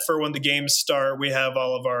set for when the games start. We have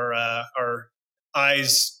all of our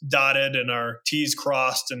I's dotted and our T's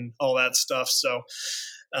crossed and all that stuff. So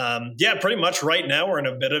pretty much right now we're in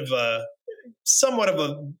a bit of somewhat of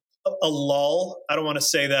a lull. I don't want to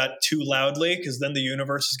say that too loudly, because then the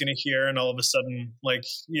universe is going to hear, and all of a sudden,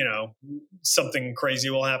 something crazy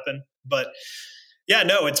will happen. But yeah,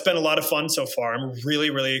 no, it's been a lot of fun so far. I'm really,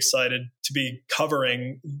 really excited to be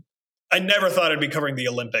covering. I never thought I'd be covering the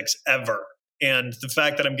Olympics ever. And the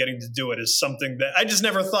fact that I'm getting to do it is something that I just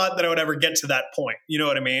never thought that I would ever get to that point. You know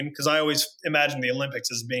what I mean? Because I always imagined the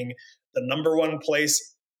Olympics as being the number one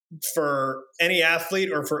place for any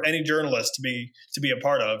athlete or for any journalist to be a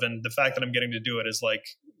part of. And the fact that I'm getting to do it is like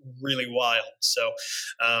really wild. So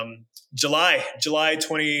July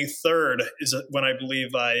 23rd is when I believe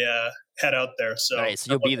I head out there. So nice.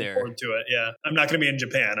 You'll be there. Forward to it. Yeah. I'm not going to be in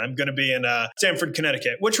Japan. I'm going to be in Stamford,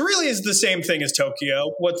 Connecticut, which really is the same thing as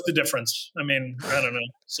Tokyo. What's the difference? I mean, I don't know.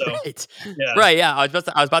 So right. Yeah. Right. Yeah. I was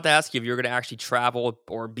about to ask you if you were going to actually travel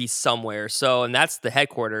or be somewhere. So, and that's the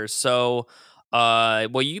headquarters. So,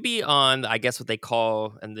 will you be on, I guess, what they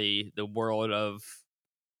call in the world of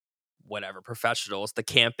whatever professionals, the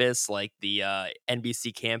campus, like the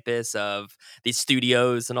NBC campus of these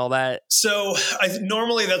studios and all that? So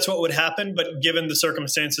normally that's what would happen, but given the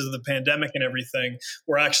circumstances of the pandemic and everything,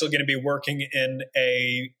 we're actually going to be working in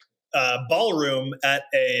a ballroom at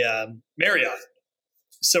a Marriott.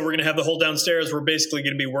 So we're going to have the whole downstairs. We're basically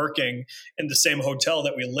going to be working in the same hotel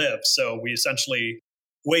that we live. So we essentially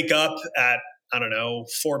wake up at, I don't know,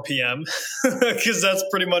 4 p.m. because that's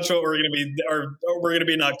pretty much what we're going to be, or we're going to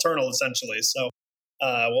be nocturnal essentially. So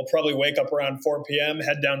we'll probably wake up around 4 p.m.,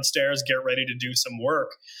 head downstairs, get ready to do some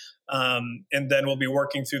work. And then we'll be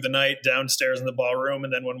working through the night downstairs in the ballroom.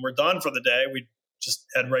 And then when we're done for the day, we just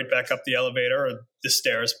head right back up the elevator or the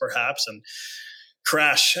stairs perhaps and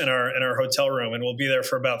crash in our hotel room. And we'll be there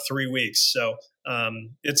for about 3 weeks. So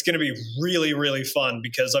it's going to be really, really fun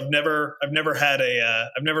because I've never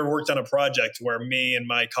worked on a project where me and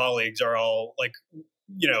my colleagues are all like,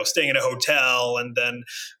 staying in a hotel and then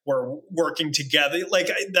we're working together.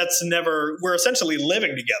 We're essentially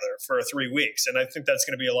living together for 3 weeks. And I think that's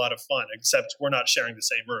going to be a lot of fun, except we're not sharing the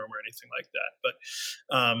same room or anything like that.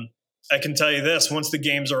 But I can tell you this, once the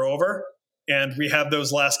games are over, and we have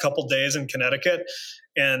those last couple days in Connecticut.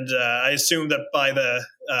 And I assume that by the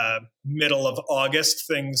middle of August,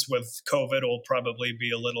 things with COVID will probably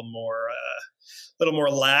be a little more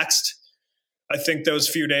laxed. I think those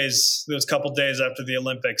few days, those couple days after the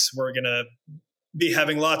Olympics, we're gonna be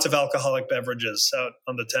having lots of alcoholic beverages out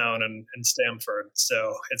on the town and in Stamford.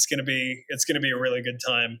 So it's gonna be a really good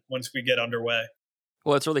time once we get underway.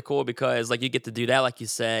 Well, it's really cool because like you get to do that, like you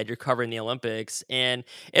said, you're covering the Olympics, and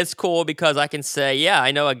it's cool because I can say, yeah,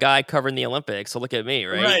 I know a guy covering the Olympics, so look at me,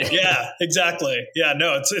 right? Right. Yeah, exactly. Yeah,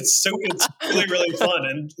 no, it's really, really fun.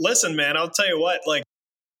 And listen, man, I'll tell you what, like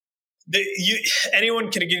anyone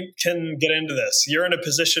can get into this. You're in a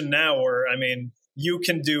position now where, I mean, you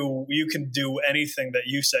can do anything that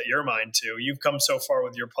you set your mind to. You've come so far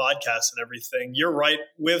with your podcast and everything. You're right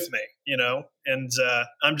with me, and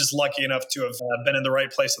I'm just lucky enough to have been in the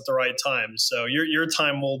right place at the right time. So your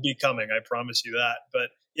time will be coming. I promise you that. But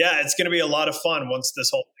yeah, it's going to be a lot of fun once this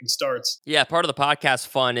whole thing starts. Yeah, part of the podcast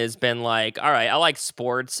fun has been like, all right, I like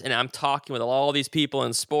sports, and I'm talking with all these people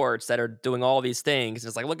in sports that are doing all these things.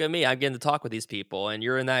 It's like, look at me, I'm getting to talk with these people, and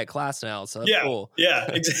you're in that class now, so that's cool. Yeah,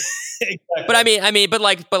 exactly.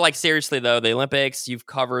 But but like seriously though, the Olympics, you've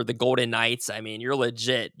covered the Golden Knights. I mean, you're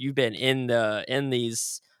legit. You've been in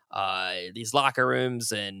these locker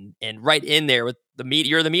rooms and right in there with the media.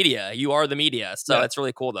 You're the media. You are the media. So that's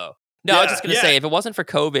really cool though. No, I was just going to say, if it wasn't for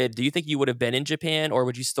COVID, do you think you would have been in Japan, or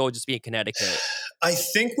would you still just be in Connecticut? I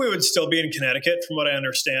think we would still be in Connecticut, from what I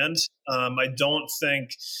understand. I don't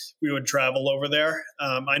think we would travel over there.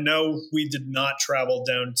 I know we did not travel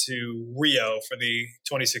down to Rio for the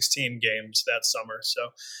 2016 games that summer. So,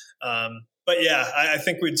 but yeah, I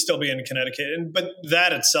think we'd still be in Connecticut. But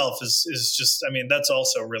that itself is just, I mean, that's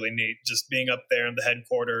also really neat, just being up there in the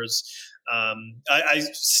headquarters. I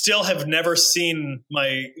still have never seen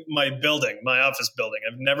my building, my office building.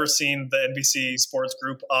 I've never seen the NBC Sports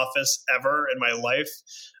Group office ever in my life.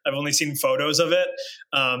 I've only seen photos of it.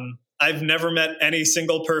 I've never met any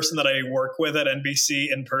single person that I work with at NBC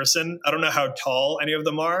in person. I don't know how tall any of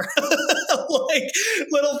them are. Like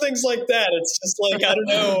little things like that. It's just like,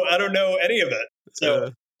 I don't know any of it.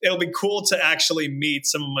 So it'll be cool to actually meet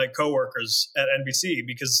some of my coworkers at NBC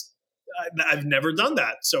because I've never done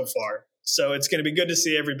that so far. So it's going to be good to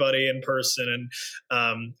see everybody in person.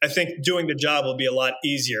 And I think doing the job will be a lot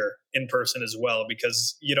easier in person as well,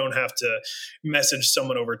 because you don't have to message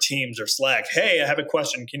someone over Teams or Slack. Hey, I have a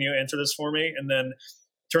question. Can you answer this for me? And then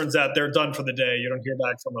turns out they're done for the day. You don't hear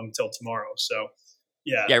back from them until tomorrow. So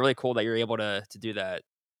yeah. Yeah, really cool that you're able to do that.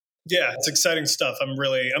 Yeah, it's exciting stuff. I'm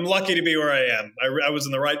lucky to be where I am. I was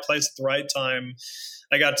in the right place at the right time.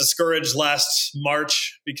 I got discouraged last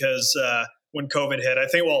March because when COVID hit, I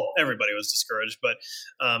think, well, everybody was discouraged, but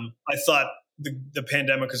I thought the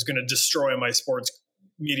pandemic was going to destroy my sports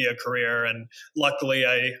media career. And luckily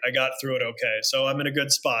I got through it okay. So I'm in a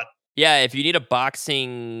good spot. Yeah, if you need a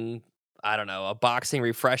boxing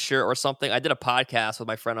refresher or something, I did a podcast with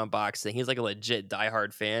my friend on boxing. He's like a legit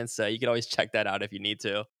diehard fan, so you can always check that out if you need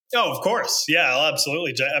to. Oh, of course. Yeah, I'll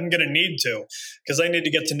absolutely. I'm going to need to, because I need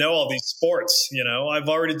to get to know all these sports. I've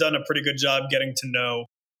already done a pretty good job getting to know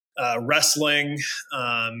wrestling.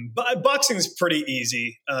 But boxing is pretty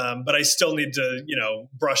easy, but I still need to,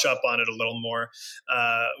 brush up on it a little more.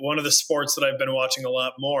 One of the sports that I've been watching a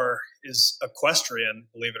lot more is equestrian,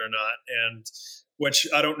 believe it or not, and which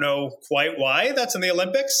I don't know quite why that's in the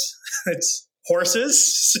Olympics. It's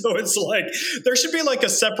horses. So it's like, there should be like a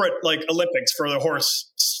separate like Olympics for the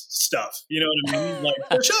horse stuff. You know what I mean? Like,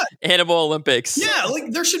 there should. Animal Olympics. Yeah.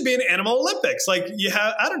 Like there should be an animal Olympics. Like you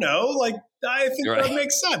have, I don't know, like I think that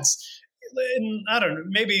makes sense. And I don't know,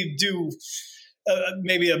 maybe do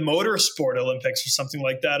maybe a motorsport Olympics or something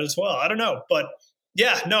like that as well. I don't know, but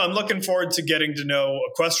yeah, no, I'm looking forward to getting to know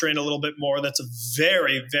equestrian a little bit more. That's a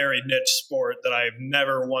very, very niche sport that I've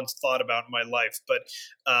never once thought about in my life. But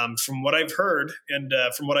from what I've heard and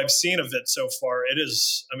from what I've seen of it so far, it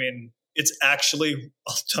is, I mean, it's actually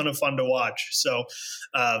a ton of fun to watch. So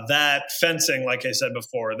that fencing, like I said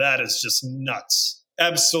before, that is just nuts.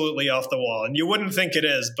 Absolutely off the wall. And you wouldn't think it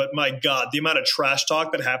is, but my God, the amount of trash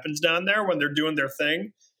talk that happens down there when they're doing their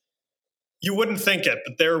thing, you wouldn't think it,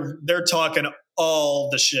 but they're talking all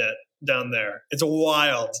the shit down there. It's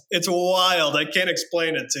wild. It's wild. I can't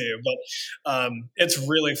explain it to you, but it's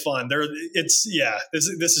really fun. This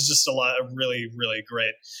is just a really, really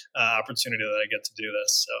great opportunity that I get to do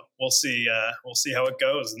this. So we'll see how it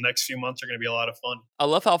goes. The next few months are going to be a lot of fun. I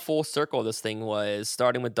love how full circle this thing was,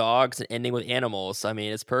 starting with dogs and ending with animals. I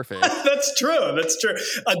mean, it's perfect. That's true.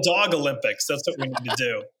 A dog Olympics. That's what we need to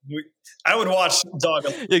do. I would watch dog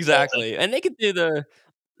Olympics. Exactly. And they could do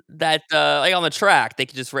that like on the track, they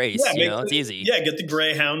could just race. Yeah, It's easy. get the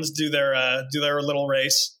greyhounds do their little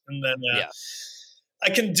race, and then Yeah. I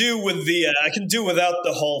can do without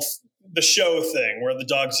the show thing where the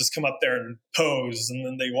dogs just come up there and pose and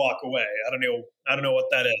then they walk away. I don't know what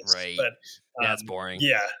that is, Right. but Yeah, it's boring.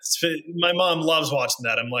 Yeah, my mom loves watching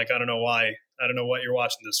that. I'm like, I don't know why. I don't know what you're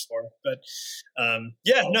watching this for, but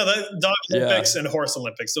the dog Olympics and horse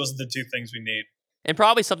Olympics. Those are the two things we need. And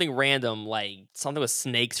probably something random, like something with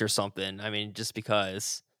snakes or something. I mean, just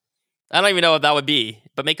because. I don't even know what that would be,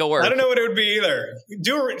 but make it work. I don't know what it would be either.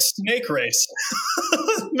 Do a snake race.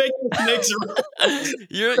 Make the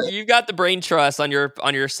snakes. You've got the brain trust on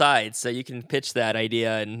your side, so you can pitch that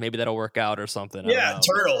idea, and maybe that'll work out or something. Yeah,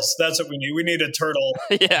 turtles. That's what we need. We need a turtle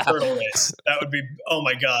turtle race. That would be, oh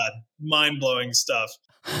my God, mind-blowing stuff.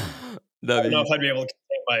 I don't know if I'd be able to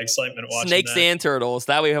contain my excitement watching snakes and turtles.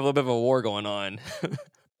 That way we have a little bit of a war going on.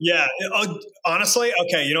 Yeah, honestly,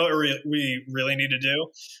 okay, you know what we really need to do?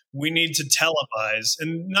 We need to televise,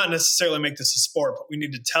 and not necessarily make this a sport, but we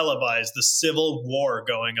need to televise the civil war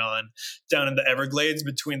going on down in the Everglades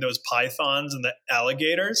between those pythons and the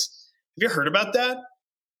alligators. Have you heard about that?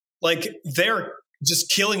 Like, they're just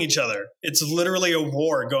killing each other. It's literally a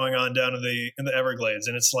war going on down in the Everglades,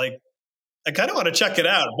 and it's like, I kind of want to check it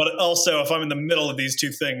out, but also if I'm in the middle of these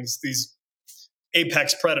two things, these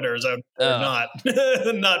apex predators, I would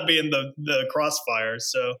not be in the crossfire.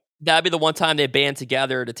 So that'd be the one time they band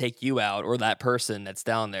together to take you out or that person that's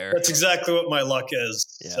down there. That's exactly what my luck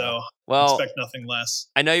is. Yeah. So expect nothing less.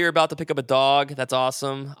 I know you're about to pick up a dog. That's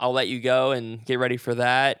awesome. I'll let you go and get ready for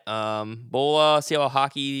that. We'll see how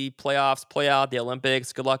hockey playoffs play out, the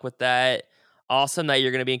Olympics. Good luck with that. Awesome that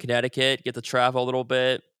you're going to be in Connecticut, get to travel a little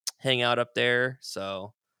bit, hang out up there.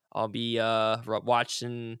 So I'll be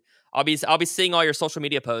watching. I'll be seeing all your social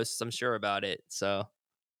media posts, I'm sure, about it. So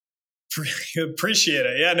appreciate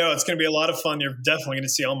it. Yeah, no, it's going to be a lot of fun. You're definitely going to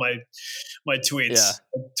see all my tweets.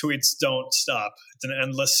 Yeah. Tweets don't stop. It's an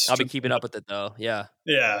endless. I'll be keeping up with it though. Yeah.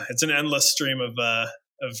 Yeah, it's an endless stream of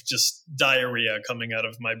just diarrhea coming out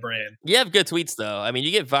of my brain. You have good tweets though. I mean,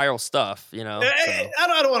 you get viral stuff, so.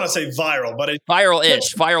 I don't want to say viral, but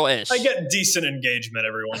viral-ish. I get decent engagement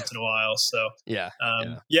every once in a while. So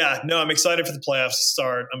no, I'm excited for the playoffs to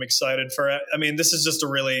start. I'm excited for it. I mean, this is just a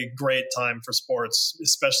really great time for sports,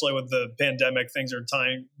 especially with the pandemic. Things are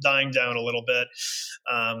dying down a little bit.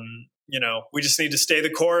 We just need to stay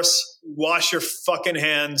the course, wash your fucking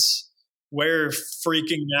hands, wear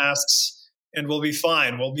freaking masks, and we'll be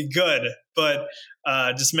fine. We'll be good. But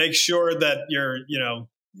just make sure that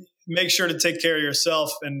make sure to take care of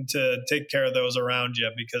yourself and to take care of those around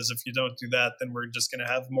you, because if you don't do that, then we're just going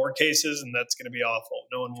to have more cases, and that's going to be awful.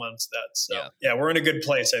 No one wants that. So yeah, we're in a good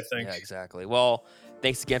place, I think. Yeah, exactly. Well,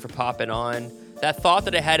 thanks again for popping on. That thought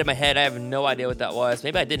that I had in my head, I have no idea what that was.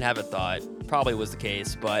 Maybe I didn't have a thought. Probably was the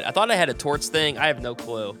case, but I thought I had a torch thing. I have no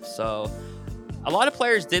clue. So a lot of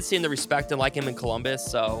players did seem to respect and like him in Columbus.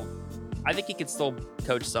 So I think he could still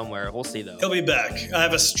coach somewhere. We'll see, though. He'll be back. I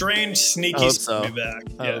have a strange, sneaky he'll be back.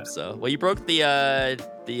 I hope so. Well, you broke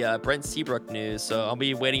the Brent Seabrook news, so I'll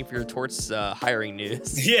be waiting for your Torts hiring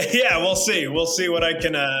news. Yeah. We'll see. We'll see what I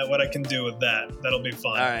can do with that. That'll be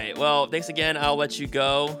fun. All right. Well, thanks again. I'll let you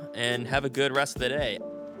go and have a good rest of the day. 3,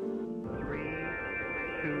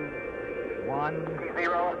 2, 1,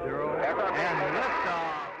 0, and